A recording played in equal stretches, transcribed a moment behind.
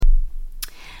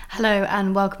Hello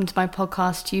and welcome to my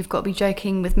podcast, You've Got to Be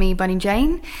Joking, with me, Bunny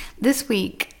Jane. This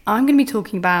week, I'm going to be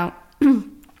talking about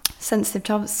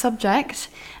sensitive subject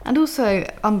and also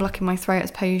unblocking my throat as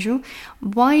per usual.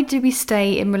 Why do we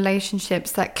stay in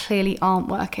relationships that clearly aren't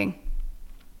working?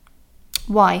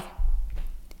 Why? I'm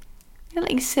going to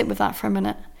let you sit with that for a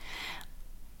minute.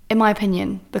 In my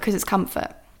opinion, because it's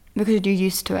comfort, because you're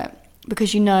used to it,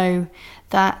 because you know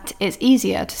that it's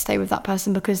easier to stay with that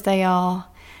person because they are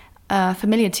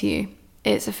familiar to you.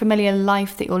 It's a familiar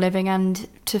life that you're living, and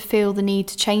to feel the need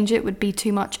to change it would be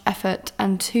too much effort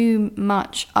and too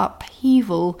much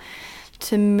upheaval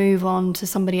to move on to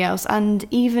somebody else. And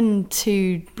even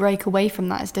to break away from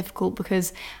that is difficult,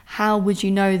 because how would you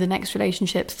know the next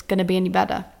relationship's going to be any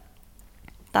better?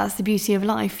 That's the beauty of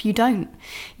life. You don't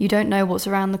know what's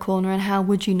around the corner, and how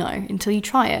would you know until you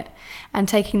try it? And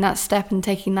taking that step and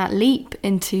taking that leap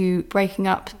into breaking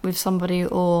up with somebody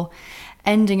or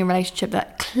ending a relationship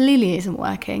that clearly isn't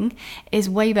working is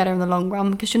way better in the long run,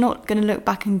 because you're not going to look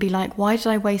back and be like, why did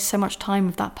I waste so much time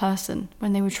with that person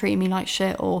when they were treating me like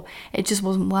shit, or it just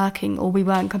wasn't working, or we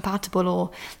weren't compatible, or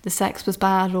the sex was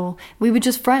bad, or we were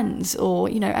just friends, or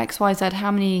XYZ, how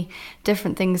many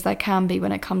different things there can be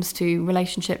when it comes to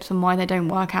relationships and why they don't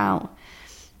work out.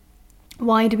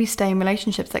 Why do we stay in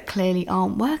relationships that clearly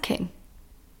aren't working?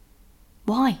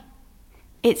 Why?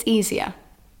 It's easier.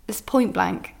 It's point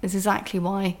blank. Is exactly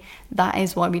why. That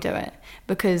is why we do it,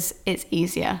 because it's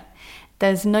easier.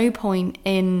 There's no point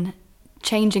in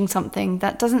changing something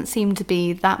that doesn't seem to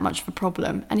be that much of a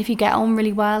problem. And if you get on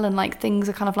really well and things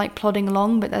are kind of plodding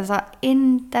along, but there's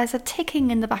a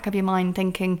ticking in the back of your mind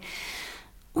thinking,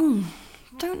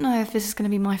 don't know if this is going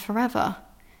to be my forever.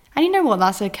 And you know what?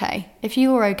 That's okay. If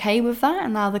you're okay with that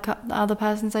and the other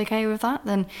person's okay with that,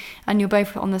 then and you're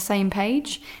both on the same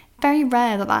page. Very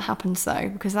rare that happens though,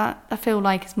 because that I feel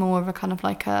like it's more of a kind of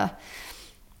a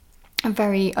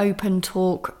very open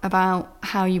talk about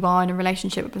how you are in a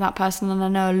relationship with that person. And I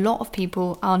know a lot of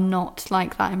people are not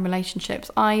like that in relationships.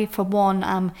 I, for one,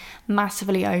 am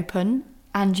massively open,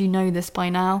 and you know this by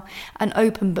now, an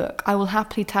open book. I will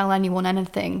happily tell anyone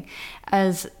anything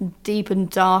as deep and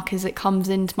dark as it comes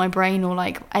into my brain, or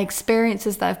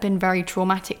experiences that have been very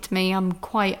traumatic to me. I'm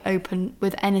quite open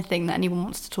with anything that anyone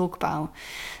wants to talk about.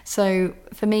 So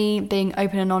for me, being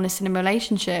open and honest in a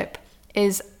relationship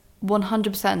is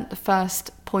 100% the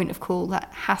first point of call that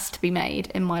has to be made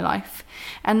in my life.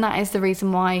 And that is the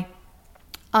reason why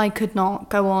I could not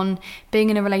go on being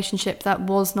in a relationship that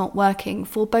was not working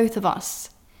for both of us.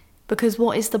 Because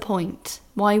what is the point?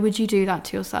 Why would you do that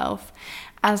to yourself?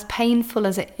 As painful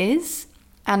as it is,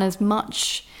 and as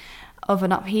much of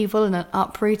an upheaval and an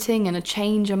uprooting and a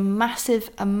change, a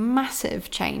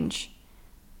massive change,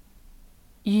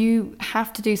 you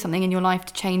have to do something in your life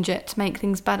to change it, to make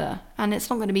things better. And it's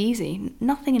not going to be easy.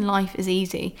 Nothing in life is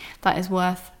easy that is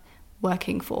worth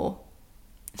working for.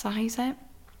 Is that how you say it?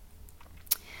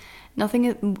 Nothing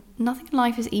in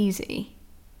life is easy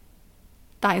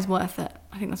that is worth it.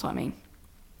 I think that's what I mean.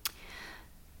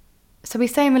 So we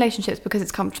stay in relationships because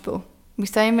it's comfortable. We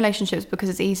stay in relationships because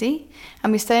it's easy.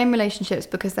 And we stay in relationships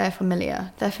because they're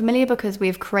familiar. They're familiar because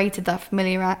we've created that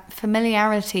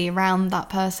familiarity around that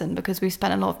person, because we've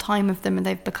spent a lot of time with them and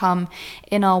they've become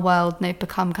in our world, and they've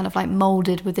become kind of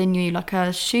molded within you, like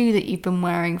a shoe that you've been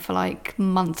wearing for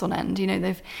months on end.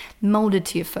 They've molded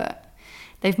to your foot.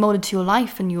 They've molded to your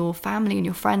life and your family and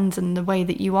your friends and the way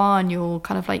that you are, and your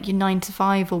kind of your 9 to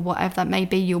 5 or whatever that may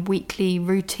be, your weekly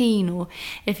routine, or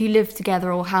if you live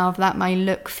together, or however that may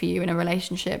look for you in a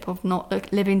relationship of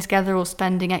not living together or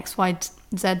spending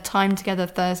XYZ time together,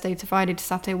 Thursday to Friday to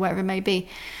Saturday, whatever it may be.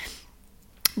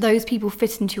 Those people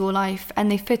fit into your life, and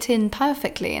they fit in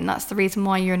perfectly, and that's the reason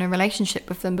why you're in a relationship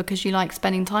with them, because you like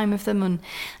spending time with them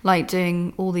and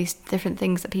doing all these different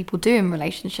things that people do in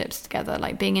relationships together,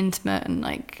 like being intimate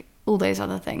and all those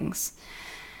other things.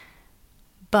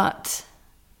 But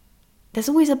there's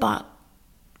always a but,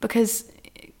 because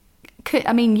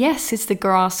yes, is the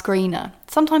grass greener?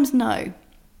 Sometimes no.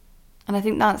 And I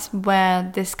think that's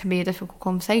where this can be a difficult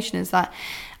conversation, is that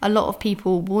a lot of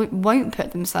people won't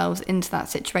put themselves into that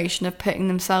situation of putting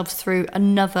themselves through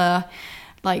another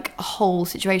whole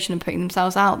situation and putting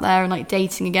themselves out there and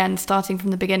dating again, starting from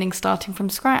the beginning, starting from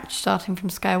scratch, starting from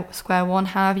square one,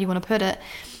 however you want to put it,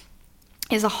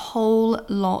 is a whole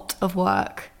lot of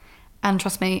work. And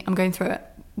trust me, I'm going through it.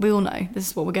 We all know this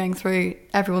is what we're going through.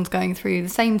 Everyone's going through the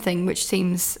same thing, which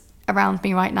seems around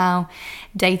me right now.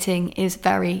 Dating is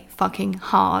very fucking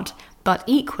hard. But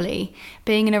equally,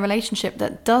 being in a relationship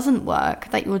that doesn't work,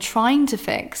 that you're trying to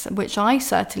fix, which I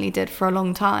certainly did for a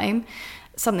long time,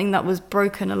 something that was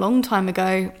broken a long time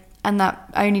ago, and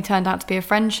that only turned out to be a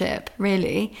friendship,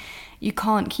 really, you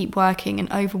can't keep working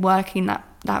and overworking that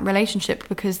relationship,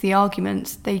 because the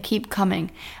arguments, they keep coming,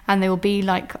 and they will be,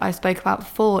 like I spoke about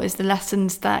before, is the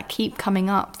lessons that keep coming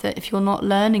up, that if you're not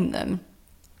learning them,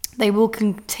 they will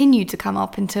continue to come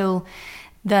up until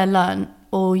they're learned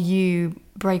or you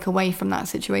break away from that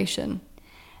situation.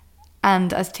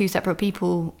 And as two separate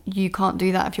people, you can't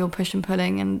do that if you're push and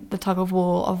pulling and the tug of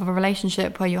war of a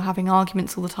relationship where you're having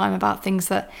arguments all the time about things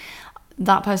that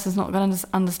person's not going to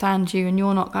understand you, and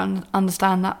you're not going to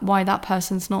understand that why that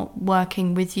person's not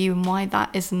working with you, and why that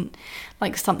isn't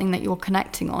like something that you're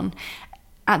connecting on.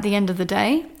 At the end of the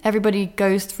day, everybody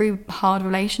goes through hard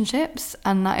relationships,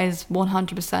 and that is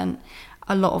 100%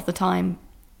 a lot of the time.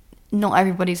 Not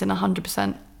everybody's in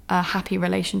 100% a happy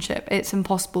relationship. It's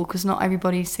impossible, because not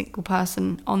every single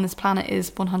person on this planet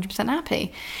is 100%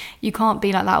 happy. You can't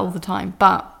be like that all the time.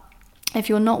 But if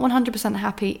you're not 100%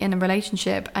 happy in a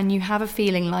relationship, and you have a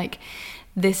feeling like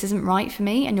this isn't right for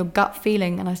me, and your gut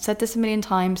feeling, and I've said this a million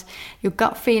times, your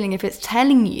gut feeling, if it's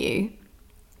telling you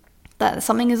that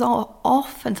something is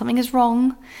off and something is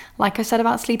wrong, like I said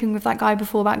about sleeping with that guy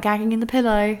before, about gagging in the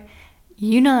pillow,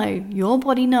 your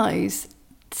body knows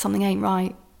something ain't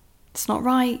right. It's not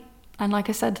right. And like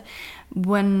I said,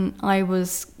 when I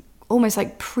was almost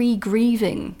like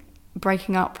pre-grieving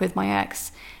breaking up with my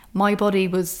ex, my body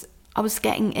I was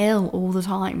getting ill all the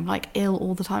time,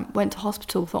 went to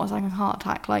hospital, thought I was having a heart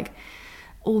attack, like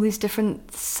all these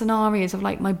different scenarios of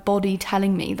like my body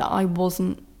telling me that I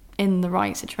wasn't in the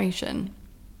right situation.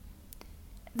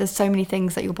 There's so many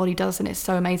things that your body does, and it's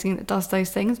so amazing that it does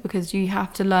those things, because you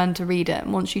have to learn to read it.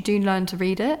 And once you do learn to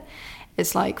read it,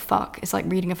 it's like it's like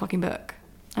reading a fucking book.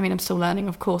 I mean, I'm still learning,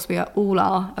 of course, we all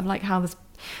are, of like how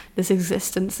this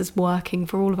existence is working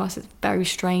for all of us. It's very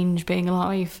strange being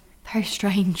alive, very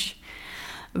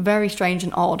strange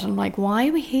and odd. And like, why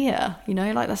are we here?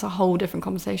 Like that's a whole different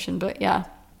conversation. But yeah,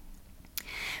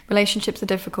 relationships are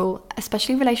difficult,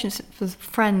 especially relationships with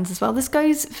friends as well. This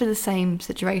goes for the same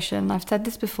situation. I've said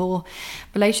this before.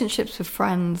 Relationships with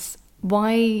friends,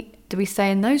 why do we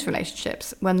stay in those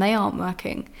relationships when they aren't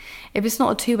working? If it's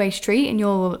not a two-way street,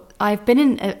 and I've been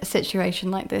in a situation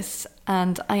like this,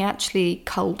 and I actually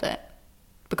culled it,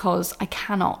 because I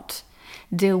cannot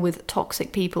deal with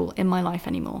toxic people in my life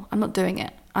anymore. I'm not doing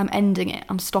it. I'm ending it.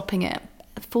 I'm stopping it.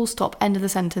 Full stop, end of the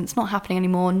sentence, not happening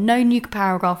anymore. No new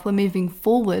paragraph, we're moving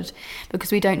forward,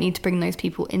 because we don't need to bring those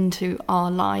people into our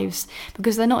lives,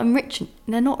 because they're not enriching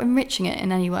it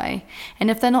in any way. And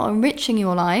if they're not enriching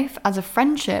your life as a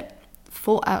friendship,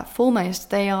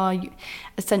 foremost, they are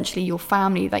essentially your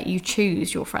family that you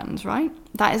choose, your friends, right?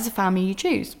 That is the family you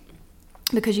choose,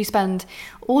 because you spend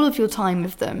all of your time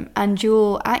with them, and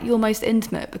you're at your most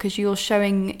intimate, because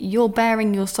you're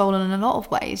bearing your soul in a lot of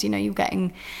ways. You're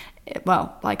getting,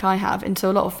 well, like I have, into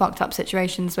a lot of fucked up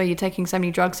situations where you're taking so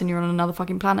many drugs and you're on another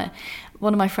fucking planet.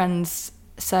 One of my friends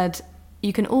said,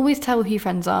 you can always tell who your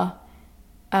friends are,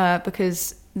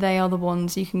 because they are the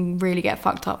ones you can really get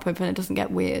fucked up with, and it doesn't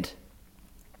get weird.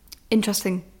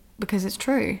 Interesting, because it's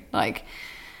true. Like,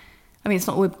 I mean, it's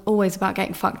not always about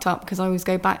getting fucked up, because I always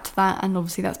go back to that, and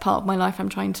obviously that's part of my life I'm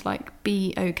trying to like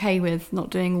be okay with not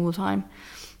doing all the time.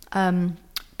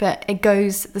 But it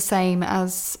goes the same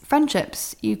as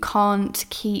friendships. You can't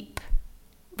keep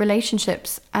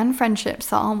relationships and friendships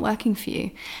that aren't working for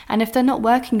you. And if they're not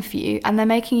working for you and they're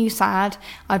making you sad,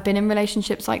 I've been in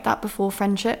relationships like that before,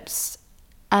 friendships,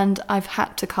 and I've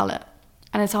had to cull it.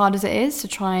 And as hard as it is to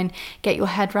try and get your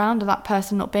head round of that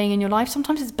person not being in your life,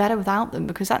 sometimes it's better without them,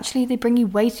 because actually they bring you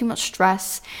way too much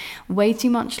stress, way too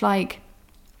much like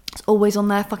it's always on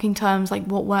their fucking terms, like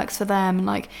what works for them. And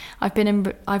like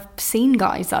I've seen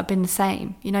guys that have been the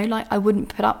same, like I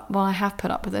wouldn't put up, well, I have put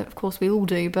up with it, of course we all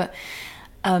do, but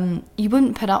you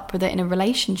wouldn't put up with it in a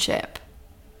relationship,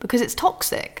 because it's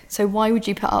toxic. So why would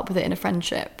you put up with it in a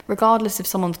friendship? Regardless if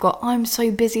someone's got, I'm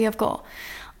so busy,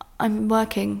 I'm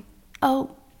working.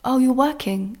 Oh, you're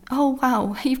working. Oh,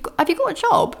 wow. Have you got a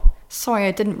job? Sorry,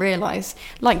 I didn't realise.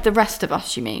 Like the rest of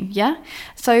us, you mean, yeah?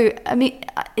 So, I mean,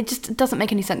 it just doesn't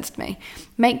make any sense to me.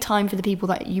 Make time for the people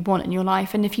that you want in your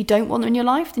life, and if you don't want them in your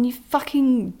life, then you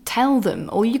fucking tell them,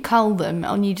 or you cull them,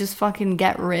 and you just fucking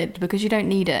get rid, because you don't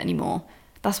need it anymore.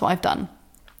 That's what I've done.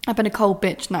 I've been a cold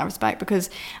bitch in that respect, because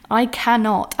I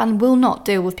cannot and will not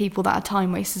deal with people that are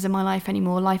time wasters in my life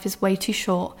anymore. Life is way too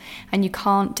short, and you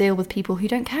can't deal with people who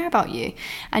don't care about you.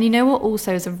 And you know what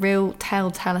also is a real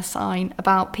telltale sign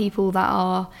about people that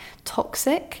are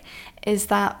toxic, is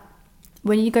that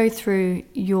when you go through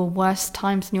your worst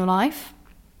times in your life,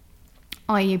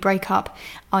 i.e. breakup,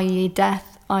 i.e.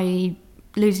 death, i.e.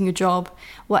 losing your job,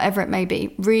 whatever it may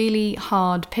be, really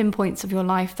hard pinpoints of your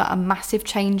life that are massive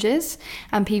changes,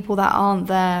 and people that aren't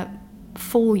there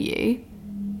for you.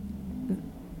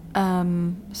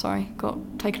 Sorry, got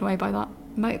taken away by that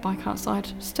motorbike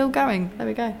outside. Still going. There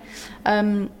we go.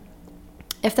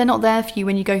 If they're not there for you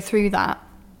when you go through that,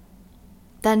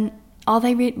 then are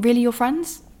they really your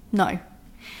friends? No.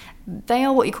 They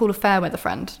are what you call a fair weather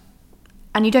friend.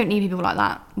 And you don't need people like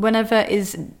that. Whenever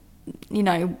is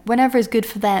good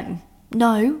for them.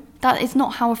 No, that is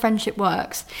not how a friendship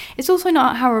works. It's also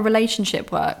not how a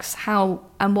relationship works, how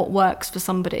and what works for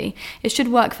somebody. It should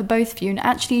work for both of you, and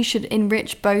actually you should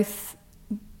enrich both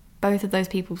of those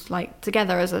people, like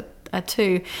together as a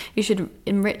two. You should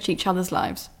enrich each other's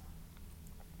lives.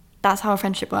 That's how a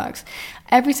friendship works.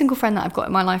 Every single friend that I've got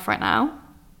in my life right now,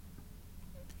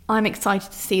 I'm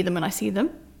excited to see them when I see them,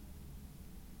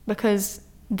 because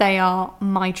they are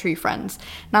my true friends.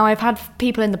 Now, I've had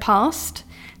people in the past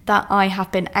that I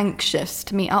have been anxious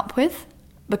to meet up with,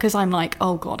 because I'm like,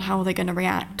 oh God, how are they going to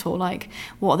react? Or like,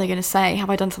 what are they going to say? Have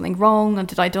I done something wrong? And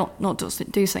did I not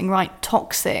do something right?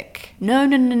 Toxic. No.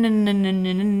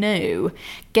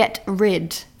 Get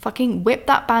rid. Fucking whip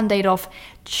that Band-Aid off,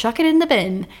 chuck it in the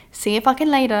bin, see you fucking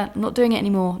later. I'm not doing it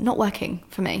anymore. Not working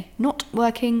for me. Not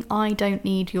working. I don't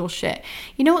need your shit.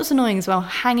 You know what's annoying as well?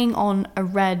 Hanging on a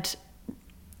red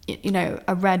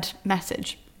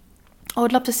message. I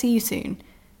would love to see you soon.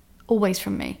 Always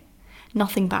from me.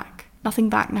 Nothing back.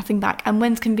 And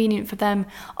when's convenient for them?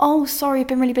 Oh, sorry, I've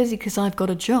been really busy because I've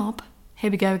got a job. Here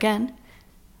we go again.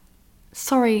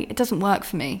 Sorry, it doesn't work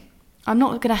for me. I'm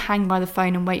not going to hang by the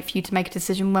phone and wait for you to make a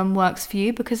decision when works for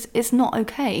you, because it's not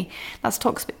okay. That's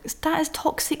toxic. That is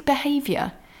toxic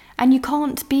behaviour. And you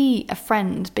can't be a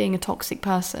friend being a toxic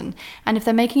person. And if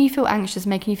they're making you feel anxious,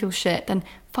 making you feel shit, then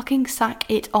fucking sack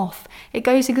it off. It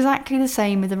goes exactly the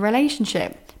same with a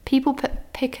relationship. People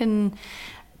pick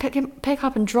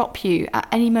up and drop you at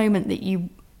any moment that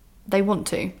they want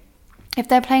to. If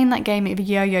they're playing that game of a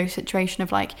yo-yo situation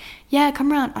of like, yeah,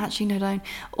 come around, actually no, don't,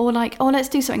 or like, oh, let's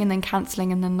do something, and then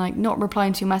cancelling, and then like not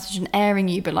replying to your message and airing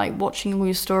you, but like watching all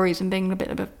your stories and being a bit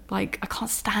of a, like, I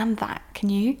can't stand that. Can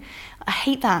you? I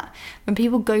hate that when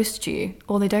people ghost you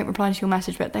or they don't reply to your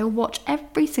message, but they'll watch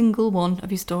every single one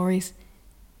of your stories,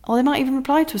 or they might even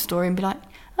reply to a story and be like,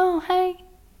 oh, hey,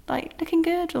 like, looking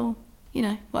good, or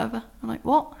whatever. I'm like,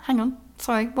 what? Hang on,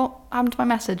 sorry, what happened to my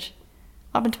message?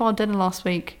 What happened to our dinner last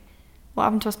week? What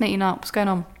happened to us meeting up? What's going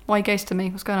on? Why are you ghosting me?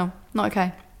 What's going on? Not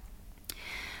okay.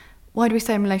 Why do we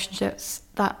stay in relationships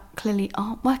that clearly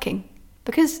aren't working?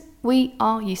 Because we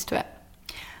are used to it.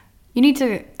 You need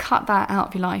to cut that out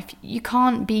of your life. You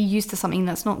can't be used to something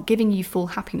that's not giving you full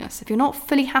happiness. If you're not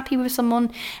fully happy with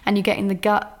someone and you're getting the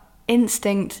gut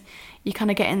instinct, you kind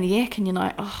of get in the ick and you're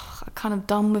like, oh, I'm kind of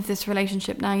done with this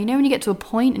relationship now. When you get to a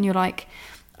point and you're like,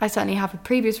 I certainly have with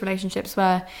previous relationships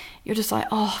where you're just like,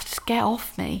 oh, just get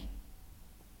off me.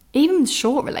 Even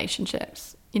short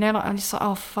relationships, like, I'm just like,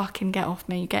 oh, fucking get off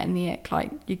me. You get in the ick. Like,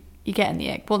 you get in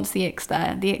the ick. Once the ick's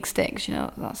there, the ick sticks,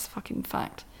 that's a fucking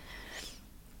fact.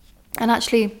 And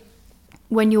actually,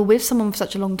 when you're with someone for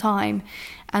such a long time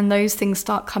and those things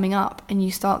start coming up and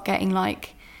you start getting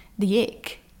like the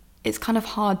ick, it's kind of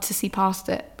hard to see past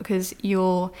it, because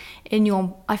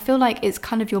I feel like it's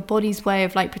kind of your body's way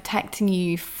of like protecting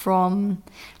you from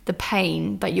the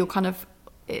pain, but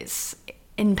it's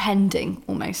impending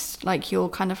almost, like you're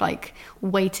kind of like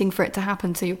waiting for it to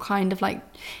happen, so you're kind of like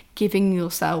giving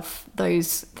yourself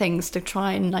those things to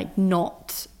try and like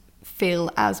not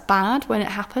feel as bad when it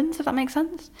happens, if that makes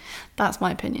sense. That's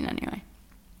my opinion anyway.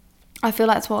 I feel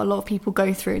that's what a lot of people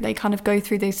go through. They kind of go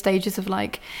through those stages of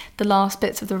like the last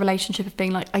bits of the relationship of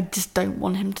being like, I just don't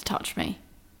want him to touch me,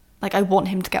 like I want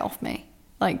him to get off me.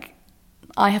 Like,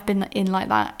 I have been in like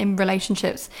that in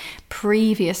relationships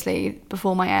previously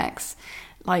before my ex,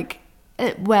 like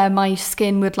where my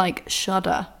skin would like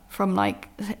shudder from like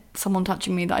someone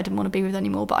touching me that I didn't want to be with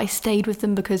anymore, but I stayed with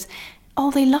them because,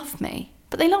 oh, they love me.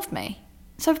 But they love me,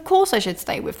 so of course I should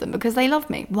stay with them because they love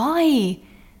me. Why?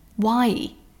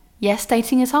 Yes,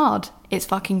 dating is hard. It's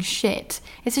fucking shit.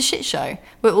 It's a shit show.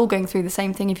 We're all going through the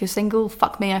same thing. If you're single,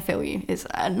 fuck me, I feel you. It's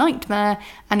a nightmare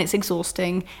and it's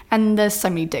exhausting, and there's so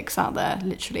many dicks out there,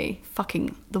 literally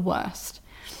fucking the worst.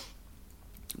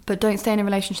 But don't stay in a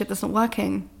relationship that's not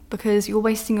working, because you're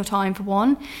wasting your time. For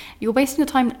one, you're wasting your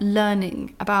time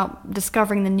learning about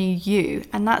discovering the new you,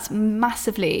 and that's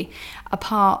massively a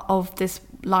part of this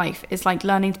life. It's like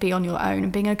learning to be on your own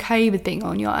and being okay with being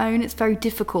on your own. It's very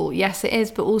difficult, yes it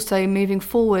is, but also moving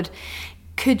forward,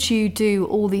 could you do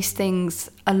all these things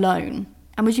alone,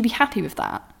 and would you be happy with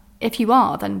that? if you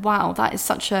are, then wow, that is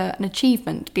such an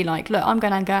achievement to be like, look, I'm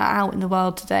going to go out in the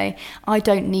world today. I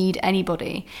don't need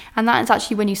anybody. And that is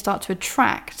actually when you start to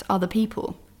attract other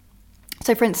people.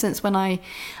 So for instance, when I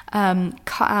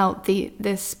cut out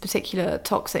this particular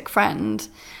toxic friend,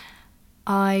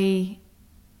 I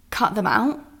cut them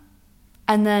out,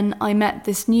 and then I met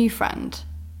this new friend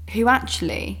who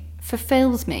actually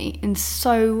fulfills me in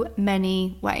so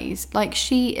many ways. Like,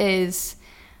 she is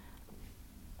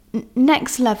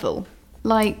next level,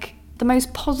 like the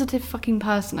most positive fucking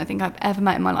person I think I've ever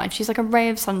met in my life. She's like a ray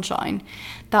of sunshine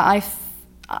that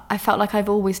I felt like I've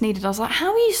always needed. I was like,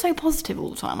 how are you so positive all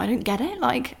the time? I don't get it.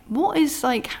 Like, what is,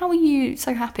 like, how are you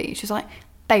so happy? She's like,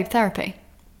 babe, therapy.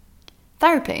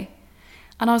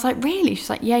 And I was like, really? She's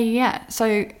like, yeah.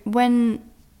 So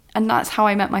and that's how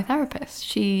I met my therapist.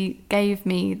 She gave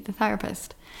me the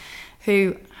therapist,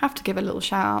 who I have to give a little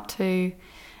shout out to,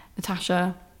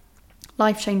 Natasha.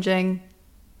 Life-changing,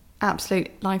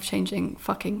 absolute life-changing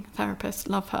fucking therapist.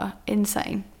 Love her.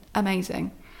 Insane.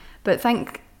 Amazing. But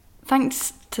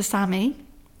thanks to Sammy,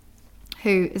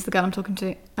 who is the girl I'm talking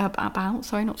to about,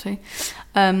 sorry, not to,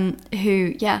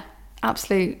 who, yeah,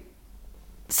 absolute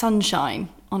sunshine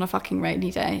on a fucking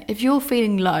rainy day. If you're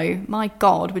feeling low, my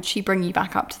God, would she bring you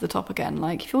back up to the top again?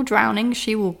 Like, if you're drowning,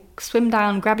 she will swim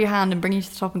down, grab your hand and bring you to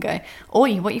the top and go,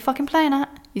 oi, what are you fucking playing at?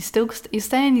 You're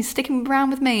sticking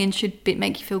around with me, and should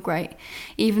make you feel great.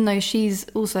 Even though she's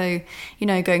also,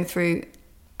 going through,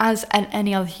 as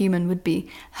any other human would be,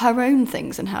 her own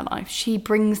things in her life. She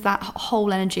brings that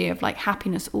whole energy of like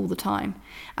happiness all the time.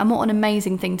 And what an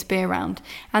amazing thing to be around.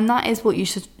 And that is what you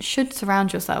should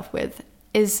surround yourself with,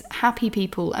 is happy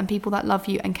people and people that love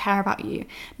you and care about you.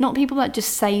 Not people that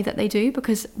just say that they do,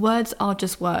 because words are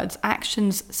just words.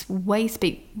 Actions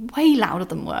speak way louder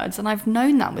than words. And I've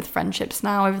known that with friendships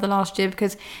now over the last year,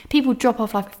 because people drop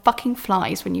off like fucking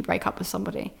flies when you break up with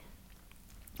somebody.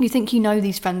 You think you know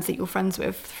these friends that you're friends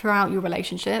with throughout your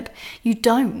relationship. You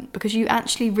don't, because you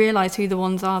actually realise who the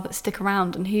ones are that stick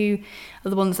around and who are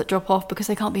the ones that drop off because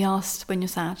they can't be asked when you're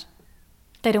sad.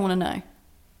 They don't want to know.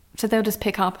 So they'll just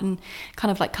pick up and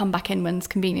kind of like come back in when it's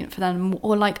convenient for them.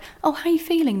 Or like, oh, how are you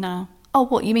feeling now? Oh,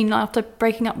 what, you mean after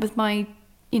breaking up with my,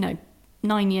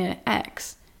 9-year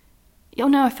ex? Oh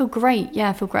no, I feel great. Yeah,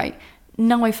 I feel great.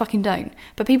 No, I fucking don't.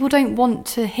 But people don't want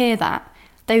to hear that.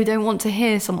 They don't want to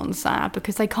hear someone sad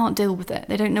because they can't deal with it.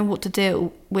 They don't know what to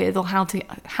deal with or how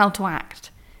to act.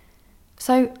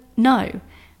 So no,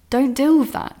 don't deal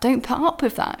with that. Don't put up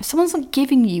with that. If someone's not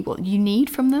giving you what you need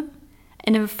from them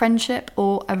in a friendship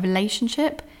or a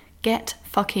relationship, get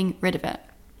fucking rid of it.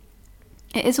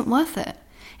 It isn't worth it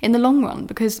in the long run,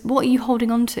 because what are you holding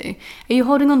on to? Are you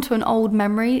holding on to an old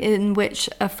memory in which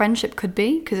a friendship could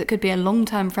be? Because it could be a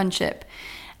long-term friendship.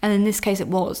 And in this case it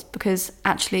was, because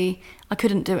actually I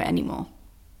couldn't do it anymore.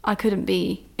 I couldn't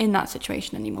be in that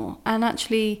situation anymore. And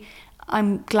actually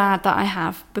I'm glad that I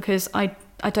have, because I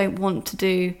don't want to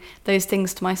do those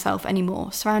things to myself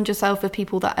anymore. Surround yourself with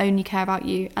people that only care about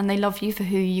you and they love you for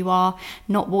who you are,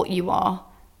 not what you are.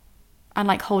 And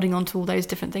like holding on to all those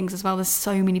different things as well. There's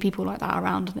so many people like that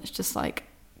around, and it's just like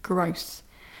gross.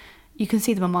 You can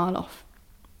see them a mile off.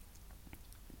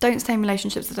 Don't stay in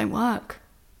relationships that don't work,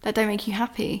 that don't make you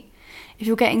happy. If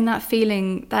you're getting that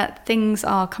feeling that things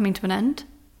are coming to an end,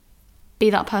 be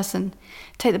that person.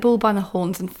 Take the bull by the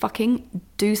horns and fucking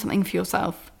do something for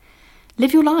yourself.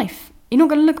 Live your life. You're not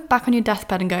going to look back on your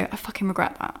deathbed and go, I fucking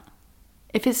regret that.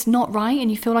 If it's not right and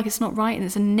you feel like it's not right and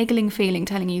it's a niggling feeling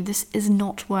telling you this is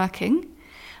not working,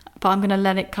 but I'm going to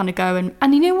let it kind of go.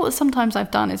 And you know what sometimes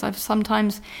I've done is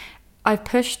I've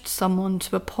pushed someone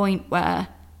to a point where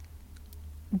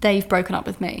they've broken up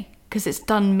with me because it's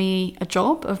done me a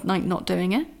job of like not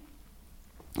doing it.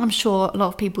 I'm sure a lot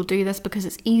of people do this because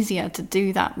it's easier to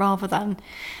do that rather than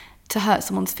to hurt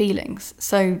someone's feelings.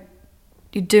 So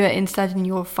you do it instead and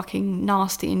you're fucking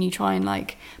nasty and you try and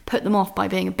like put them off by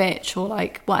being a bitch or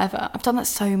like whatever. I've done that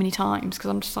so many times because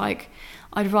I'm just like,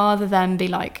 I'd rather them be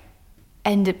like,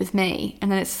 end it with me and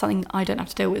then it's something I don't have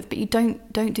to deal with. But you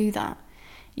don't do that.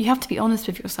 You have to be honest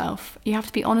with yourself. You have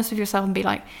to be honest with yourself and be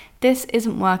like, this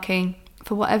isn't working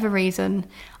for whatever reason.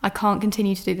 I can't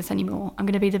continue to do this anymore. I'm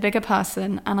going to be the bigger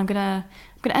person and I'm going to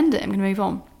end it. I'm going to move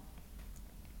on.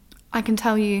 I can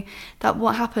tell you that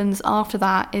what happens after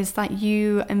that is that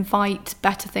you invite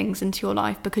better things into your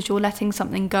life because you're letting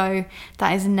something go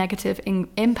that is a negative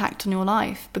impact on your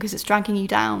life because it's dragging you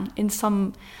down in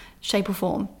some shape or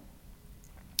form.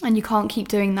 And you can't keep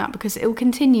doing that because it will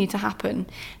continue to happen.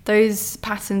 Those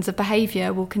patterns of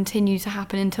behaviour will continue to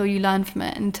happen until you learn from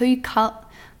it. Until you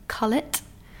kill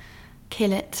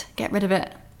it, get rid of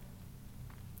it,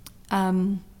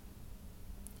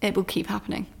 it will keep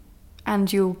happening.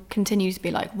 And you'll continue to be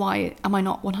like, why am I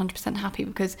not 100% happy?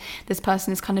 Because this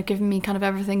person is kind of giving me kind of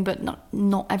everything, but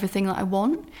not everything that I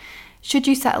want. Should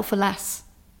you settle for less?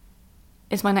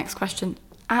 Is my next question.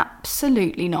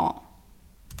 Absolutely not.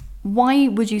 Why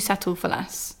would you settle for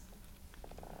less?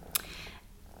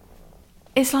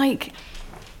 It's like,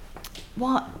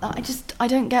 what? I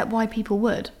don't get why people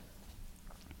would.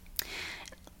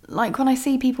 Like when I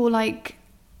see people like,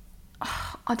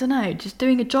 I don't know, just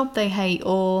doing a job they hate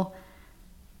or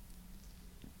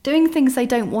doing things they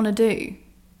don't want to do.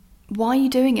 Why are you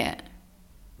doing it?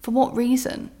 For what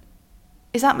reason?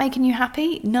 Is that making you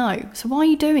happy? No. So why are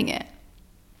you doing it?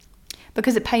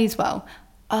 Because it pays well.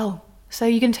 Oh, so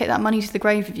you're going to take that money to the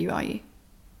grave with you, are you?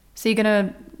 So you're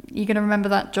going to remember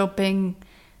that job being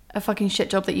a fucking shit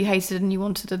job that you hated and you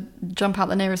wanted to jump out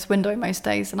the nearest window most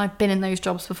days. And I've been in those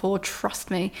jobs before,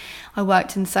 trust me. I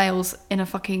worked in sales in a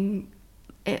fucking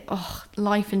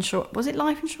life insurance. Was it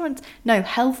life insurance? No,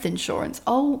 health insurance.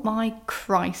 Oh my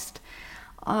Christ.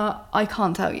 I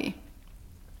can't tell you.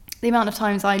 The amount of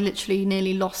times I literally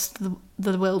nearly lost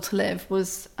the will to live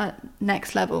was at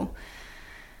next level.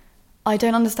 I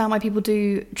don't understand why people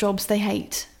do jobs they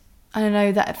hate. I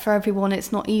know that for everyone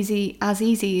it's not as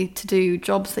easy to do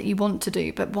jobs that you want to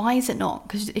do, but why is it not?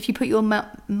 Because if you put your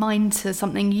mind to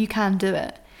something, you can do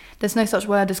it. There's no such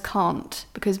word as can't,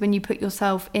 because when you put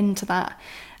yourself into that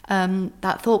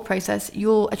thought process,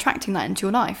 you're attracting that into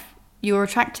your life. You're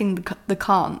attracting the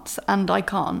can'ts, and I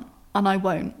can't, and I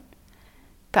won't.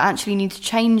 But actually you need to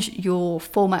change your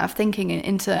format of thinking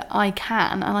into I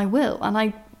can and I will,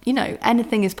 and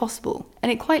anything is possible.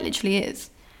 And it quite literally is.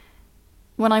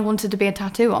 When I wanted to be a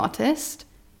tattoo artist,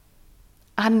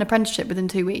 I had an apprenticeship within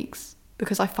 2 weeks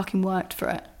because I fucking worked for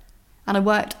it. And I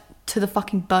worked to the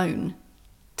fucking bone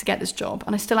to get this job,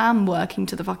 and I still am working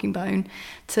to the fucking bone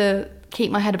to keep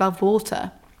my head above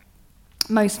water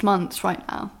most months right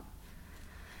now.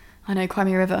 I know,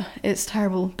 Crimea River, it's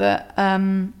terrible, but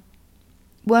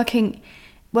working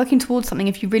towards something,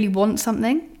 if you really want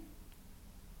something,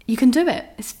 you can do it.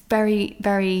 It's very,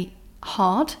 very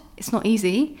hard. It's not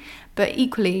easy, but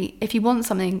equally, if you want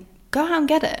something, go out and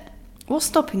get it. What's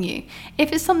stopping you?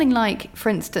 If it's something like, for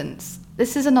instance,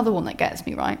 this is another one that gets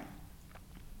me, right?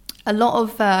 A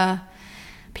lot of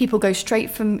people go straight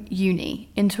from uni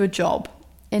into a job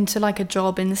in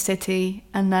the city,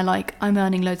 and they're like, I'm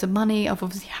earning loads of money, I've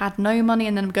obviously had no money,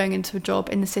 and then I'm going into a job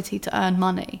in the city to earn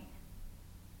money.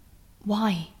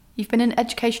 Why? You've been in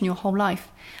education your whole life.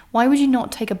 Why would you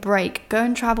not take a break, go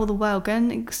and travel the world, go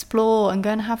and explore, and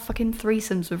go and have fucking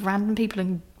threesomes with random people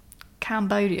in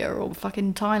Cambodia or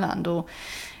fucking Thailand, or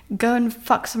go and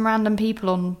fuck some random people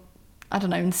on, I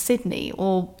don't know, in Sydney,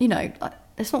 or,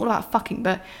 it's not all about fucking,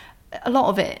 but a lot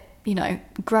of it,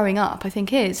 growing up, I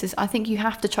think is I think you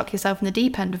have to chuck yourself in the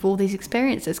deep end of all these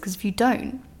experiences, because if you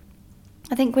don't,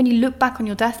 I think when you look back on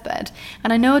your deathbed,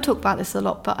 and I know I talk about this a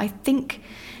lot, but I think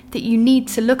that you need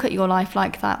to look at your life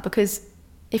like that, because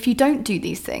if you don't do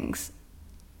these things,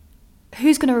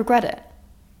 who's going to regret it?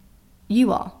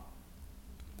 You are,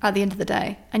 at the end of the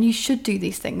day. And you should do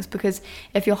these things, because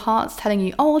if your heart's telling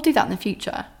you, oh, I'll do that in the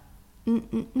future.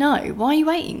 No, why are you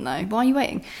waiting though? Why are you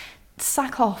waiting?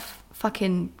 Sack off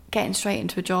fucking getting straight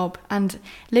into a job and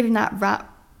living that rat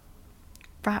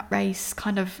race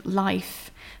kind of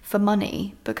life for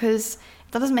money, because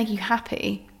if that doesn't make you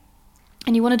happy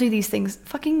and you want to do these things,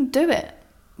 fucking do it.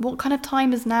 What kind of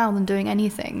time is now than doing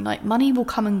anything? Like, money will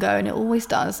come and go, and it always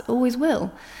does, it always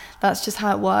will. That's just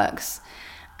how it works.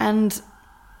 And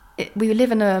we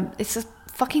live in it's a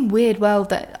fucking weird world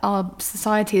that our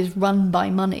society is run by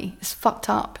money. It's fucked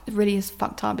up. It really is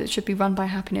fucked up. It should be run by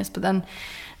happiness, but then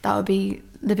that would be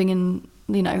living in,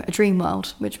 a dream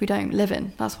world, which we don't live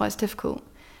in. That's why it's difficult.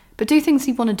 But do things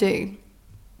you want to do.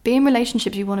 Be in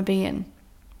relationships you want to be in.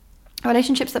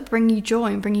 Relationships that bring you joy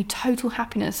and bring you total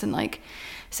happiness and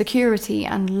security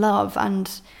and love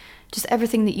and just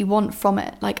everything that you want from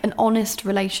it. Like an honest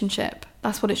relationship.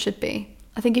 That's what it should be.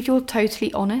 I think if you're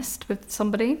totally honest with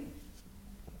somebody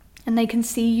and they can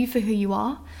see you for who you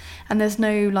are, and there's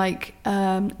no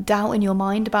doubt in your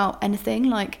mind about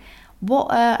anything,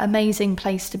 what an amazing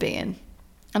place to be in.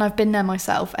 And I've been there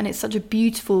myself, and it's such a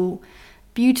beautiful,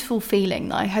 beautiful feeling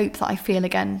that I hope that I feel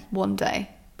again one day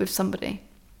with somebody.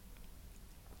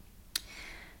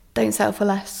 Don't settle for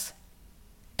less.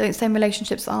 Don't stay in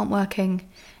relationships that aren't working.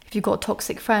 If you've got a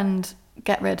toxic friend,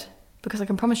 get rid. Because I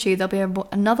can promise you there'll be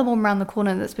another one around the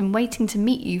corner that's been waiting to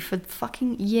meet you for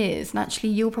fucking years. And actually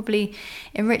you'll probably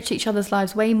enrich each other's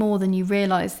lives way more than you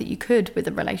realise that you could with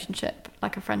a relationship,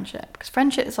 like a friendship. Because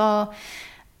friendships are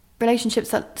relationships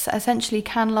that essentially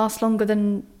can last longer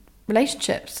than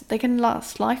relationships. They can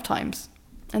last lifetimes.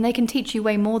 And they can teach you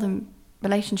way more than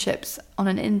relationships on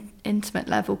an intimate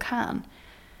level can.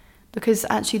 Because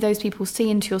actually those people see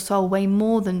into your soul way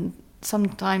more than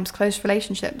sometimes close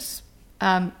relationships,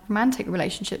 romantic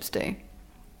relationships do.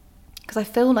 Because I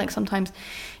feel like sometimes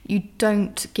you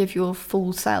don't give your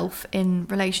full self in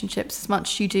relationships as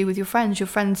much as you do with your friends. Your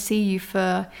friends see you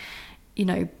for,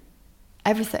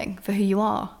 everything, for who you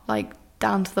are, like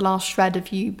down to the last shred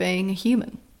of you being a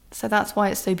human. So that's why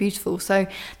it's so beautiful. So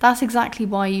that's exactly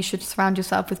why you should surround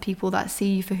yourself with people that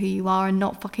see you for who you are, and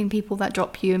not fucking people that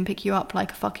drop you and pick you up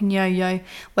like a fucking yo-yo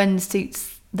when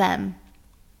suits them.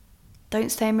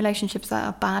 Don't stay in relationships that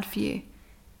are bad for you.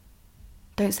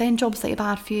 Don't stay in jobs that are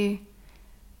bad for you.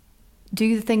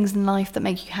 Do the things in life that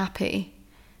make you happy.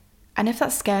 And if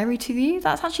that's scary to you,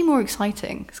 that's actually more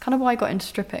exciting. It's kind of why I got into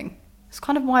stripping. It's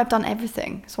kind of why I've done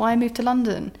everything. It's why I moved to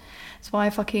London. It's why I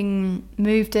fucking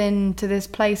moved into this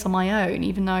place on my own,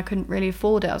 even though I couldn't really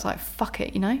afford it. I was like, fuck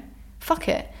it, Fuck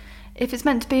it. If it's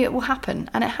meant to be, it will happen.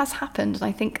 And it has happened. And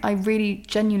I think I really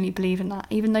genuinely believe in that.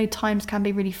 Even though times can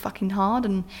be really fucking hard,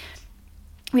 and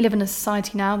we live in a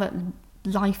society now that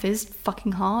life is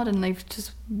fucking hard, and they've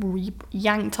just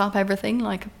yanked up everything.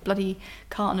 Like a bloody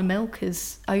carton of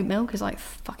oat milk is like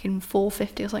fucking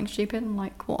 $4.50 or something stupid. I'm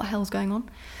like, what the hell's going on?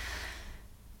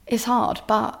 It's hard,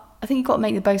 but I think you've got to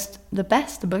make the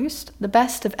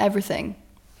best of everything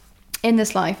in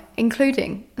this life,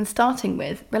 including and starting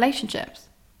with relationships.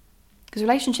 Because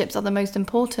relationships are the most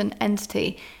important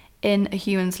entity in a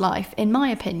human's life, in my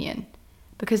opinion,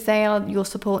 because they are your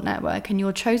support network and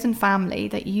your chosen family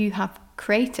that you have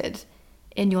created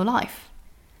in your life.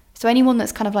 So anyone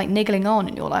that's kind of like niggling on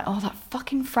and you're like, oh, that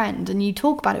fucking friend, and you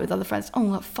talk about it with other friends,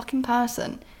 oh, that fucking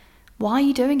person, why are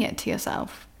you doing it to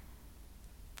yourself?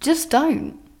 Just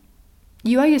don't.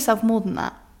 You owe yourself more than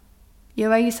that.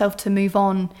 You owe yourself to move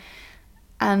on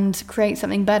and create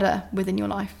something better within your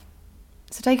life.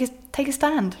 So take a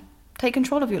stand. Take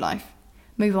control of your life.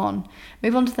 Move on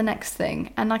to the next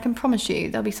thing, and I can promise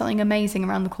you there'll be something amazing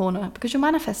around the corner, because you're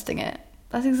manifesting it.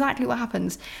 That's exactly what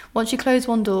happens. Once you close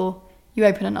one door, you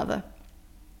open another,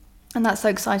 and that's so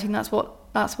exciting. That's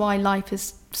why life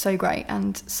is so great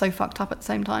and so fucked up at the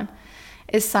same time.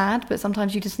 It's sad, but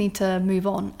sometimes you just need to move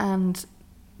on and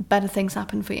better things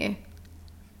happen for you.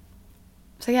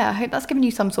 So yeah, I hope that's given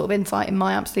you some sort of insight in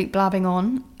my absolute blabbing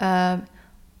on.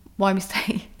 Why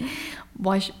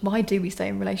do we stay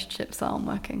in relationships that aren't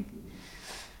working?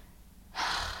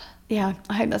 Yeah,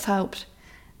 I hope that's helped.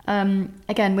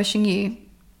 Again, wishing you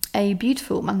a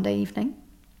beautiful Monday evening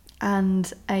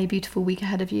and a beautiful week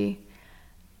ahead of you.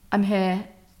 I'm here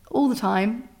all the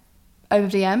time over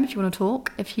DM if you want to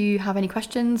talk. If you have any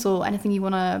questions or anything you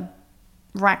want to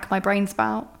rack my brains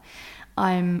about,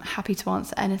 I'm happy to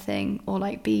answer anything, or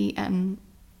like be an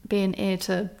ear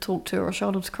to talk to or a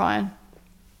shoulder to cry on.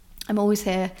 I'm always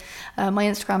here. My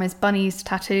Instagram is Bunny's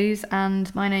Tattoos,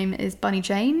 and my name is Bunny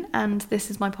Jane, and this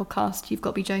is my podcast, You've Got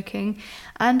to Be Joking.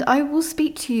 And I will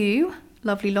speak to you,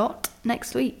 lovely lot,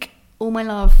 next week. All my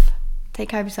love. Take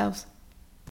care of yourselves.